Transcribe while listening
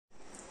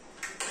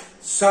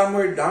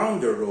somewhere down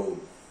the road.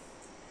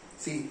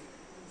 See,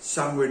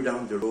 somewhere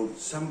down the road,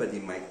 somebody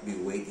might be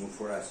waiting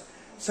for us.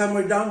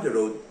 Somewhere down the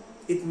road,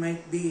 it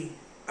might be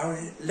our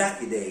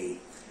lucky day.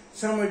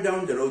 Somewhere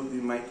down the road,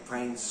 we might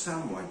find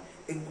someone,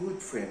 a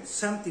good friend,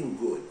 something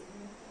good.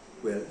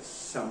 Well,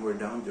 somewhere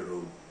down the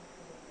road,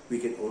 we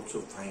can also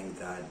find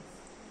God.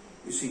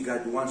 You see,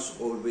 God wants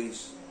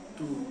always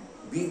to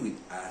be with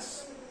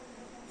us.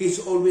 He's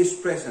always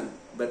present,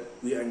 but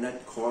we are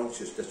not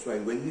conscious. That's why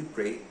when we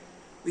pray,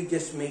 we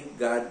just make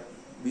God,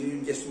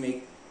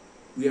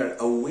 we are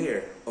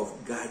aware of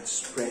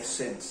God's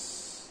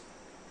presence.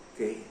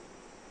 Okay?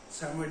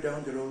 Somewhere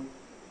down the road,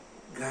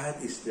 God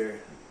is there.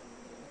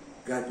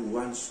 God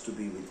wants to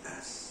be with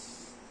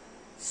us.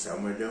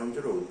 Somewhere down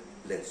the road,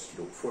 let's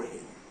look for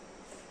Him.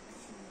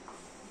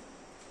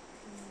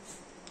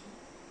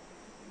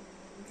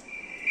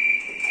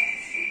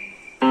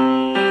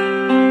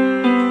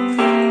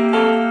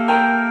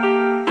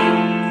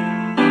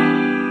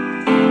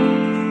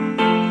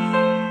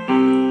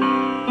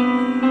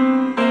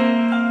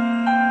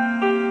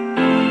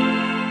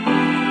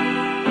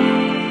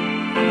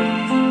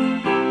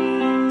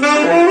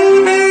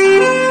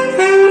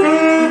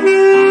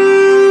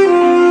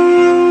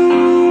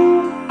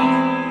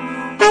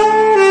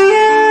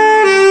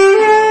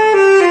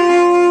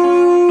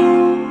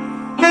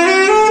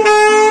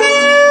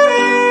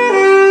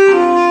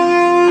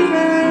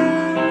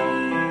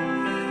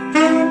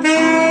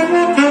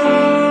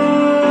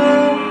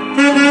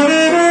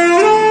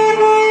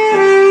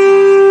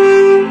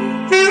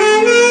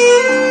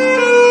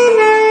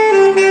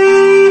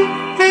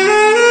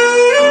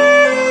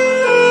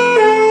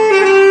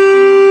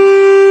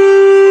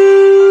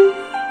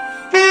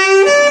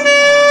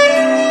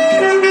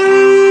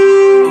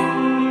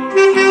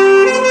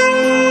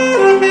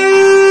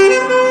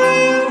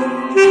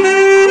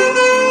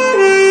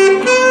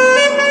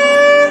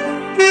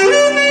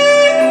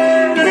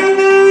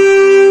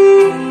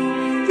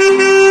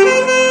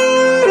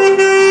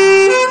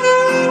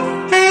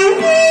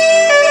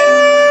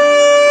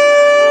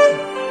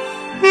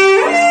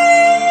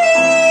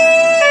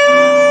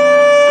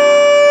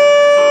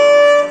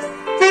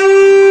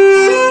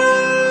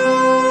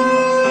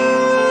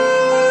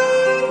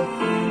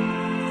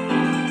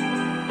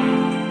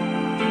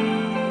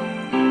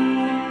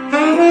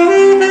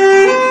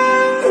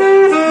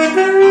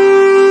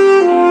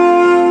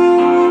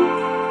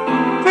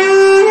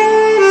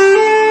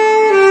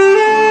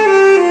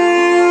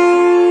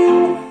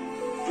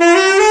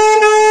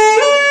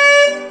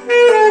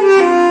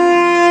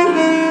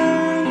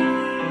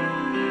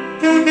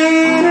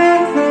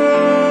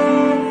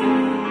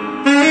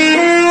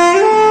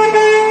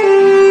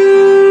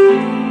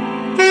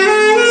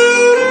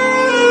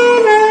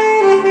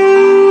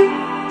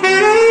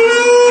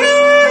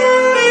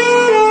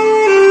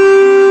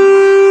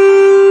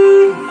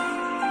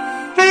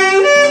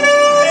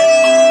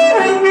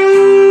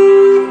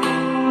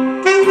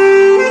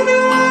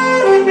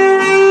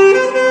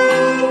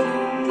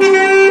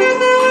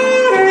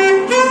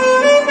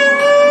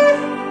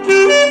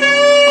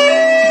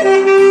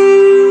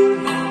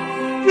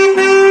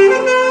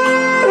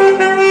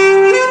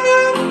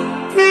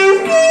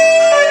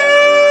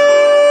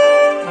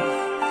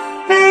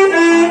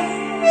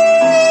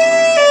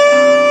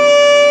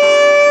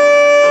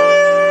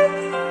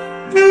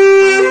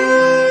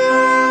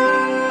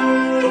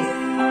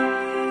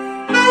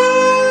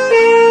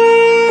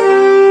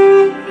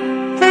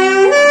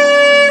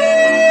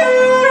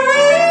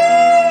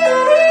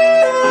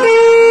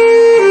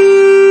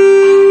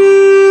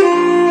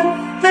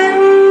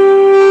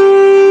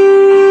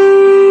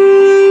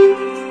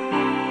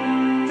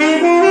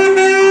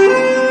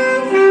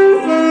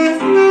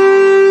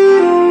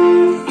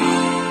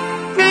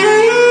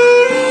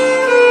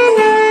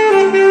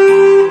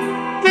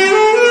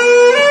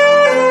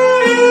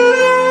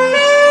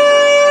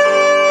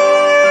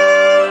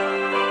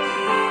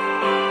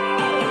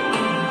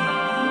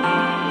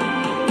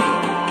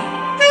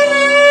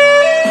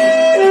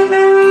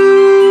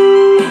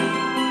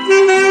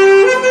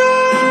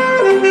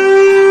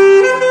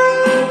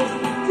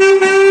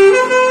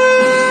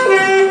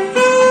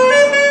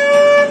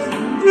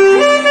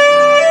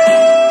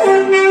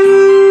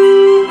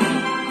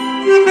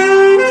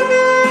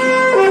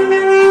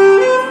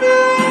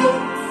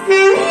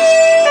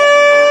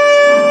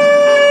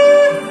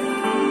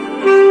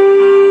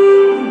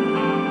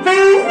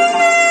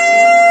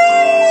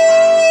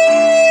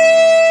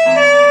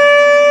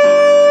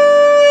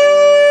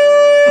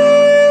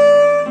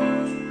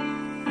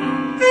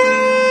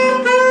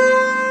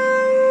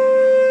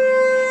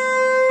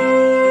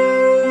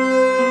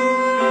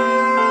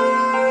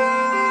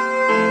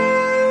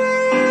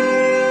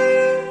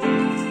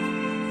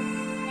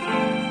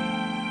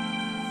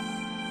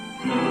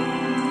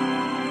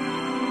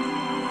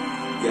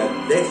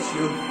 bless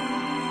you.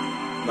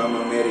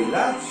 Mama Mary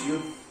loves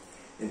you.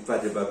 And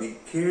Father Bobby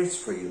cares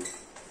for you.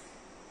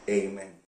 Amen.